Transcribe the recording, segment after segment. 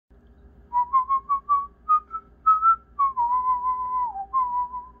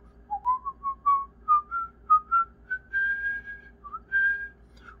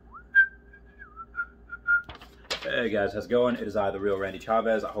Hey guys, how's it going? It is I, the real Randy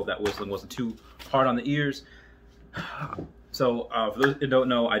Chavez. I hope that whistling wasn't too hard on the ears. So, for those who don't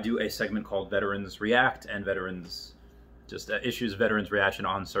know, I do a segment called Veterans React, and veterans, veterans' reaction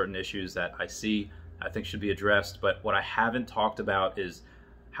on certain issues that I see, I think should be addressed. But what I haven't talked about is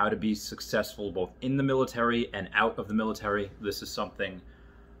how to be successful both in the military and out of the military. This is something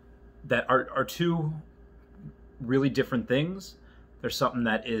that are two really different things. There's something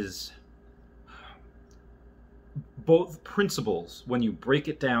that is both principles, when you break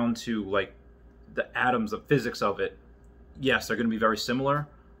it down to like the atoms, the physics of it, yes, they're going to be very similar,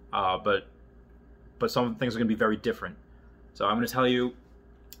 but some things are going to be very different. So I'm going to tell you,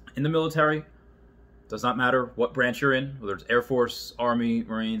 in the military, does not matter what branch you're in, whether it's Air Force, Army,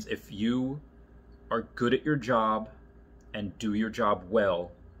 Marines, if you are good at your job and do your job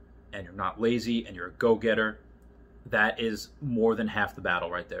well, and you're not lazy and you're a go-getter, that is more than half the battle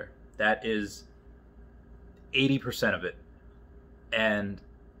right there. That is 80% of it. And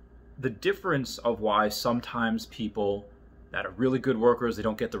the difference of why sometimes people that are really good workers, they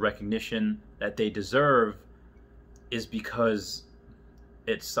don't get the recognition that they deserve, is because,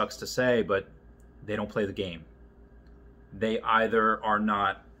 it sucks to say, but they don't play the game. They either are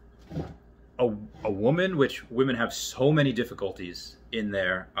not a woman, which women have so many difficulties in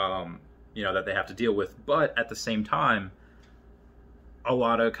there, that they have to deal with. But at the same time, a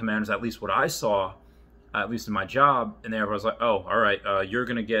lot of commanders, at least what I saw, at least in my job, and there I was like, oh, all right, you're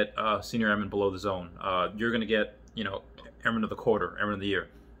going to get senior airman below the zone. You're going to get, airman of the quarter, airman of the year.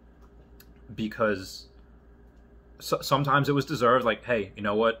 Because sometimes it was deserved, like, hey, you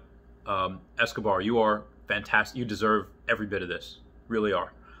know what, Escobar, you are fantastic. You deserve every bit of this. Really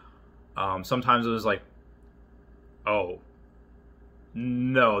are. Sometimes it was like, oh,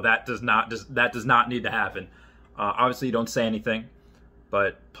 no, that does not need to happen. Obviously, you don't say anything,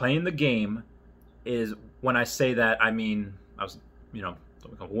 but playing the game is, when I say that, I mean, I was, don't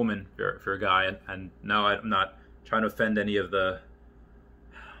become a woman if you're a guy, and no, I'm not trying to offend anyone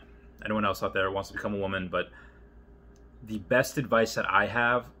else out there who wants to become a woman, but the best advice that I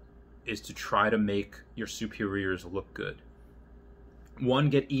have is to try to make your superiors look good.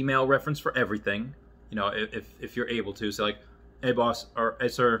 One, get email reference for everything, if you're able to. So like, hey boss, or hey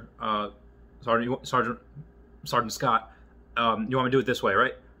sir, Sergeant Scott, you want me to do it this way,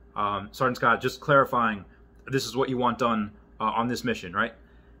 right? Sergeant Scott, just clarifying, this is what you want done on this mission, right?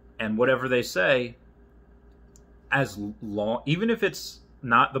 And whatever they say, even if it's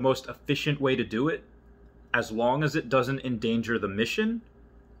not the most efficient way to do it, as long as it doesn't endanger the mission,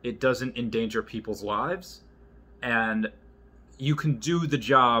 it doesn't endanger people's lives, and you can do the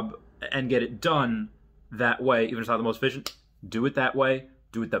job and get it done that way, even if it's not the most efficient, do it that way,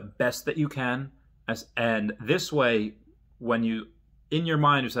 do it the best that you can, and this way, when you, in your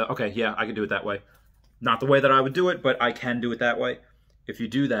mind, you say, okay, yeah, I can do it that way. Not the way that I would do it, but I can do it that way. If you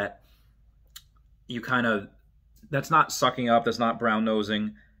do that, you that's not sucking up, that's not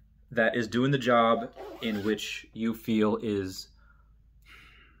brown-nosing, that is doing the job in which you feel is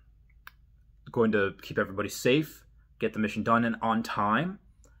going to keep everybody safe, get the mission done and on time.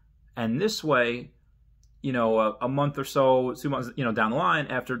 And this way, a month or so, 2 months, down the line,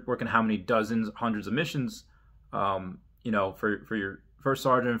 after working how many dozens, hundreds of missions, for your first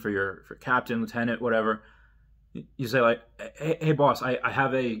sergeant, for captain, lieutenant, whatever, you say like, hey boss, I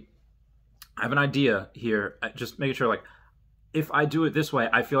have an idea here. Just making sure, like, if I do it this way,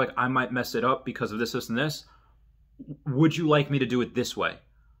 I feel like I might mess it up because of this, this, and this. Would you like me to do it this way?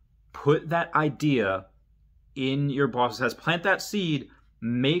 Put that idea in your boss's head. Plant that seed.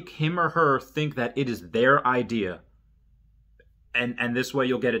 Make him or her think that it is their idea. And this way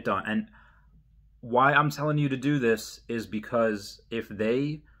you'll get it done. And why I'm telling you to do this is because if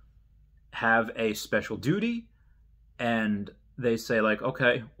they have a special duty and they say like,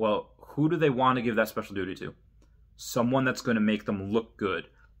 okay, well, who do they want to give that special duty to? Someone that's going to make them look good.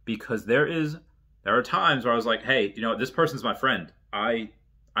 Because there are times where I was like, hey, this person's my friend. I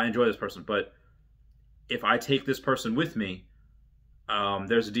enjoy this person, but if I take this person with me,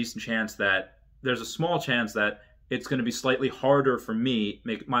 there's a small chance that it's going to be slightly harder for me,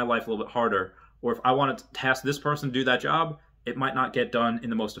 make my life a little bit harder. Or if I want to task this person to do that job, it might not get done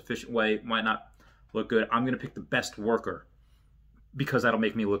in the most efficient way, might not look good. I'm going to pick the best worker because that'll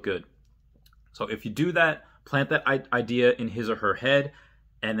make me look good. So if you do that, plant that idea in his or her head,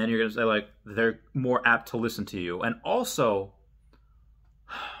 and then you're going to say, like, they're more apt to listen to you. And also,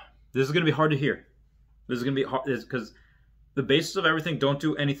 this is going to be hard to hear. This is going to be hard because the basis of everything, don't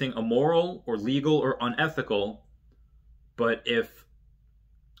do anything immoral or legal or unethical. But if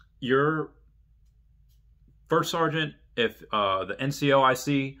your first sergeant, if the NCO I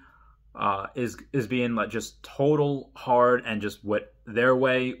see is being like just total hard and just what their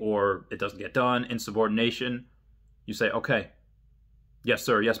way, or it doesn't get done, insubordination, you say, okay, yes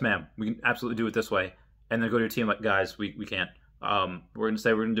sir, yes ma'am, we can absolutely do it this way, and then go to your team like, guys, we can't. We're gonna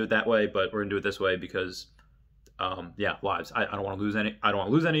say we're gonna do it that way, but we're gonna do it this way because yeah, lives. I don't want to lose any. I don't want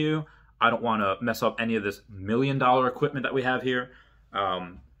to lose any of you. I don't want to mess up any of this $1 million equipment that we have here.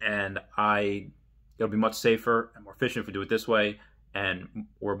 And it'll be much safer and more efficient if we do it this way, and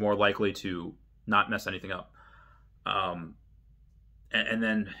we're more likely to not mess anything up. And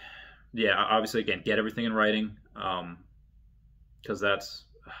then, yeah, obviously, again, get everything in writing, because that's,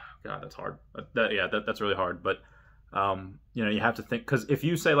 God, that's hard. That's really hard. But you know, you have to think, because if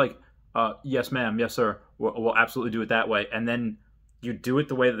you say like, yes, ma'am, yes, sir, we'll absolutely do it that way, and then you do it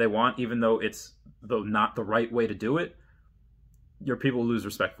the way that they want, even though it's not the right way to do it, your people will lose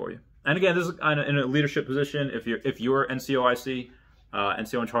respect for you. And again, this is in a leadership position. If you're NCOIC,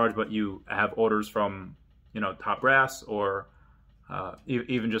 NCO in charge, but you have orders from, you know, top brass, or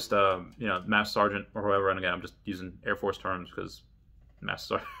even just you know, master sergeant or whoever. And again, I'm just using Air Force terms because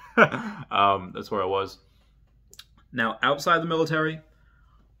master sergeant, that's where I was. Now, outside the military,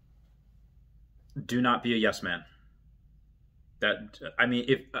 do not be a yes man. I mean,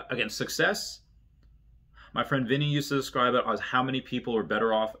 if again, success, my friend Vinny used to describe it as how many people are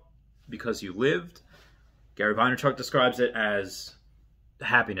better off because you lived. Gary Vaynerchuk describes it as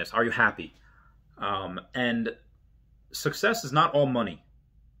happiness. Are you happy? And success is not all money.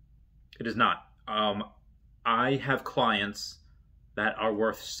 It is not. I have clients that are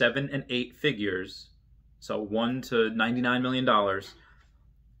worth 7 and 8 figures, so $1 to $99 million,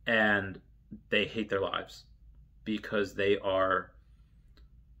 and they hate their lives because they are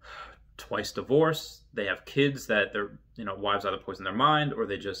twice divorced. They have kids that their, you know, wives either poison their mind, or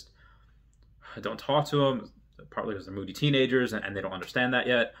they just don't talk to them, partly because they're moody teenagers and they don't understand that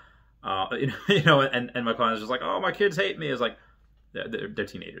yet. You know, and my client is just like, oh, my kids hate me. It's like, they're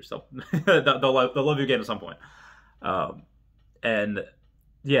teenagers, so they'll love you again at some point. And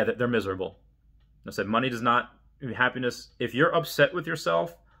yeah, they're miserable. I said, money does not happiness. If you're upset with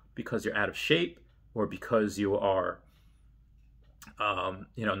yourself because you're out of shape, or because you are,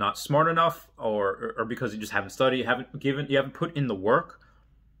 you know, not smart enough, or because you just haven't studied, you haven't put in the work,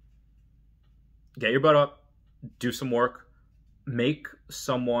 get your butt up, do some work, make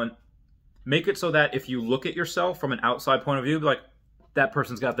it so that if you look at yourself from an outside point of view, be like, that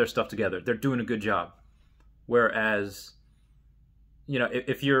person's got their stuff together, they're doing a good job. Whereas, you know,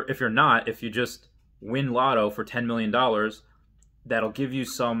 if you just win lotto for $10 million, that'll give you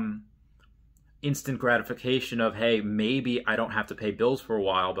some instant gratification of, hey, maybe I don't have to pay bills for a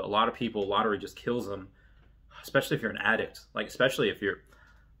while. But a lot of people, lottery just kills them, especially if you're an addict. Like, especially if you're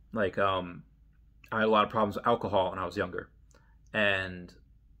like, I had a lot of problems with alcohol when I was younger, and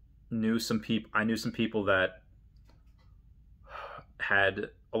I knew some people that had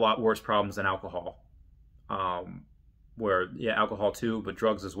a lot worse problems than alcohol, where, yeah, alcohol too, but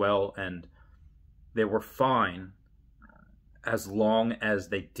drugs as well, and they were fine as long as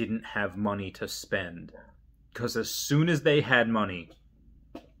they didn't have money to spend. Because as soon as they had money,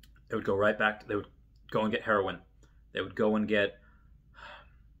 they would go right back. They would go and get heroin. They would go and get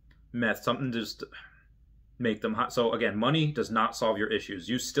meth, something to just make them hot. So again, money does not solve your issues.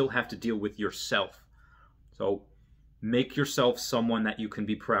 You still have to deal with yourself. So make yourself someone that you can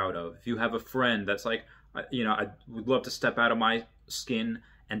be proud of. If you have a friend that's like, you know, I would love to step out of my skin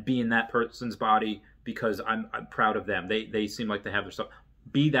and be in that person's body because I'm proud of them. They seem like they have their stuff.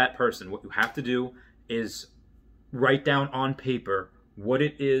 Be that person. What you have to do is write down on paper what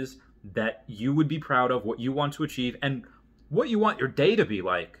it is that you would be proud of, what you want to achieve, and what you want your day to be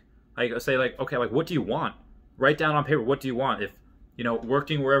like. Like, say, like, okay, like, what do you want? Write down on paper, what do you want? If, you know,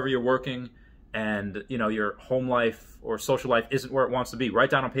 working wherever you're working and, you know, your home life or social life isn't where it wants to be,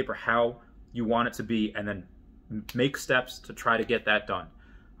 write down on paper how you want it to be, and then make steps to try to get that done.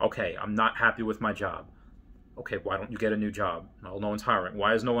 Okay, I'm not happy with my job. Okay, why don't you get a new job? Well, no one's hiring.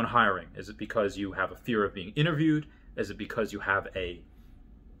 Why is no one hiring? Is it because you have a fear of being interviewed? Is it because you have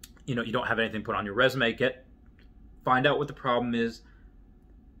you don't have anything put on your resume? Find out what the problem is,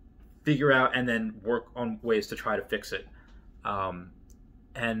 figure out, and then work on ways to try to fix it.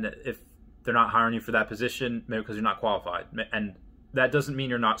 And if they're not hiring you for that position, maybe because you're not qualified. And that doesn't mean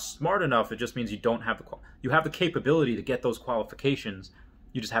you're not smart enough. It just means you don't have you have the capability to get those qualifications.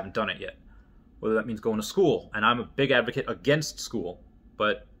 You just haven't done it yet. Whether that means going to school, and I'm a big advocate against school.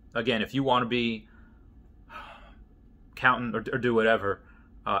 But again, if you want to be accountant or do whatever,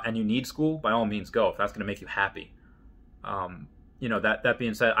 and you need school, by all means go if that's going to make you happy. You know, that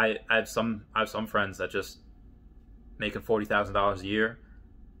being said, I have some friends that just making $40,000 a year,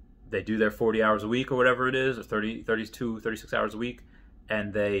 they do their 40 hours a week or whatever it is, or 30, 32, 36 hours a week,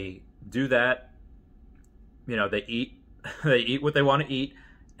 and they do that. You know, they eat, they eat what they want to eat,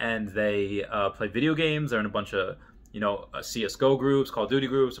 and they play video games. They're in a bunch of, you know, CS:GO groups, Call of Duty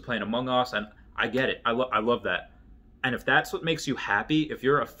groups, they're playing Among Us, and I get it. I love that. And if that's what makes you happy, if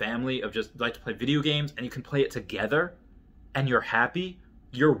you're a family of just like to play video games and you can play it together and you're happy,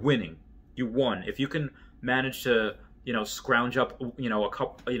 you're winning. You won. If you can manage to, you know, scrounge up, you know, a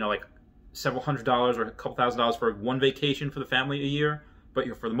couple, you know, like several $100s or a couple $1,000s for one vacation for the family a year, but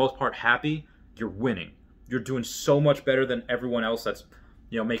you're for the most part happy, you're winning. You're doing so much better than everyone else that's,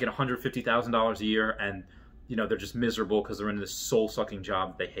 you know, making $150,000 a year and, you know, they're just miserable because they're in this soul-sucking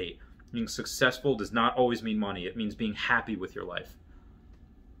job that they hate. Being successful does not always mean money. It means being happy with your life.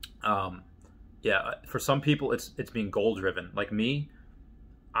 Yeah, for some people, it's being goal-driven. Like me,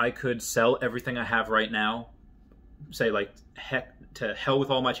 I could sell everything I have right now, say like heck to hell with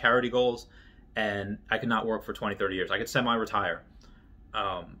all my charity goals, and I could not work for 20, 30 years. I could semi-retire.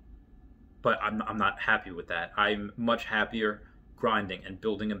 But I'm not happy with that. I'm much happier grinding and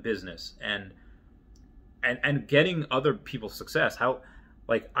building a business and getting other people's success. How,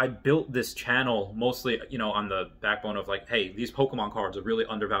 like, I built this channel mostly, you know, on the backbone of like, hey, these Pokemon cards are really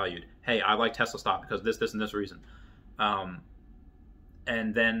undervalued. Hey, I like Tesla stock because this, and this reason.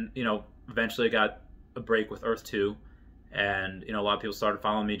 And then, you know, eventually I got a break with Earth 2. And, you know, a lot of people started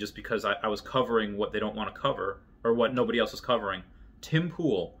following me just because I was covering what they don't want to cover or what nobody else is covering. Tim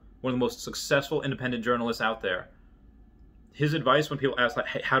Pool, one of the most successful independent journalists out there. His advice when people ask, like,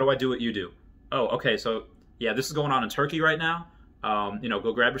 hey, how do I do what you do? Oh, okay, so, yeah, this is going on in Turkey right now. You know,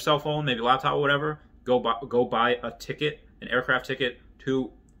 go grab your cell phone, maybe a laptop or whatever. Go buy a ticket, an aircraft ticket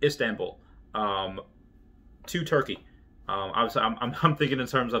to Istanbul, to Turkey. Obviously, I'm thinking in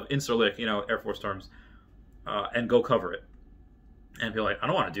terms of Incirlik, you know, Air Force terms, and go cover it. And people are like, I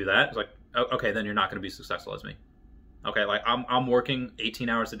don't want to do that. It's like, okay, then you're not going to be successful as me. Okay, like I'm working 18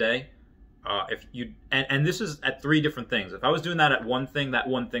 hours a day. If you and this is at 3 different things. If I was doing that at one thing, that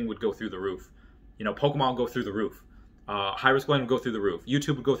one thing would go through the roof. You know, Pokemon would go through the roof. High risk blend would go through the roof.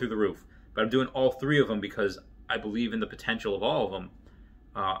 YouTube would go through the roof. But I'm doing all 3 of them because I believe in the potential of all of them.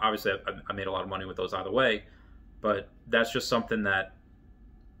 Obviously, I made a lot of money with those either way. But that's just something that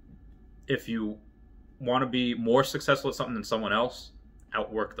if you want to be more successful at something than someone else,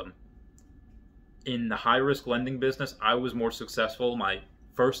 outwork them. In the high risk lending business, I was more successful my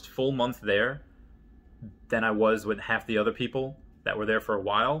first full month there than I was with half the other people that were there for a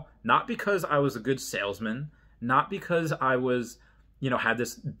while. Not because I was a good salesman, not because I was, you know, had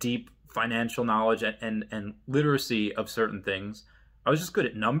this deep financial knowledge and literacy of certain things. I was just good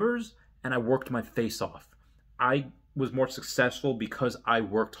at numbers and I worked my face off. I was more successful because I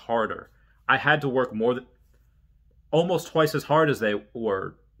worked harder. I had to work almost twice as hard as they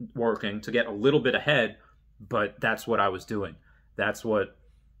were working to get a little bit ahead, but that's what I was doing. That's what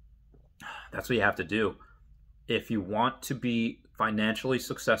you have to do. If you want to be financially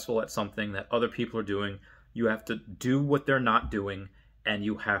successful at something that other people are doing, you have to do what they're not doing, and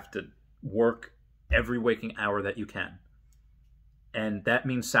you have to work every waking hour that you can. And that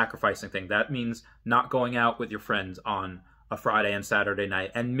means sacrificing things. That means not going out with your friends on a Friday and Saturday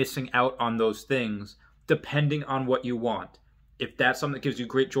night and missing out on those things depending on what you want. If that's something that gives you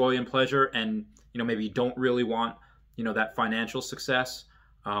great joy and pleasure and, you know, maybe you don't really want, you know, that financial success,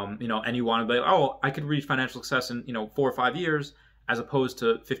 you know, and you want to be, oh, I could reach financial success in, you know, 4 or 5 years as opposed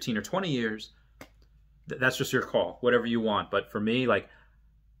to 15 or 20 years, that's just your call, whatever you want. But for me, like,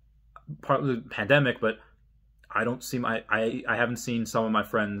 partly the pandemic, but I don't see I haven't seen some of my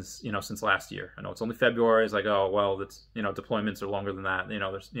friends, you know, since last year. I know it's only February. It's like, oh, well, that's, you know, deployments are longer than that. You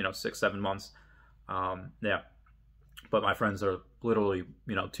know, there's, you know, 6, 7 months. Yeah. But my friends are literally,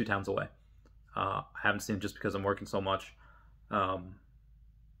 you know, 2 towns away. I haven't seen them just because I'm working so much. And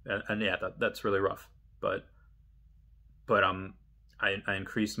yeah, that's really rough. But I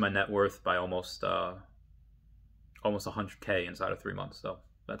increased my net worth by almost 100K inside of 3 months. So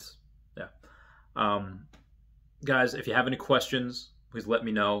that's, yeah. Guys, if you have any questions, please let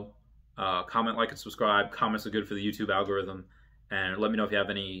me know. Comment, like, and subscribe. Comments are good for the YouTube algorithm. And let me know if you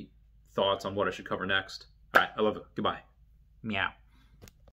have any thoughts on what I should cover next. All right, I love it. Goodbye. Meow.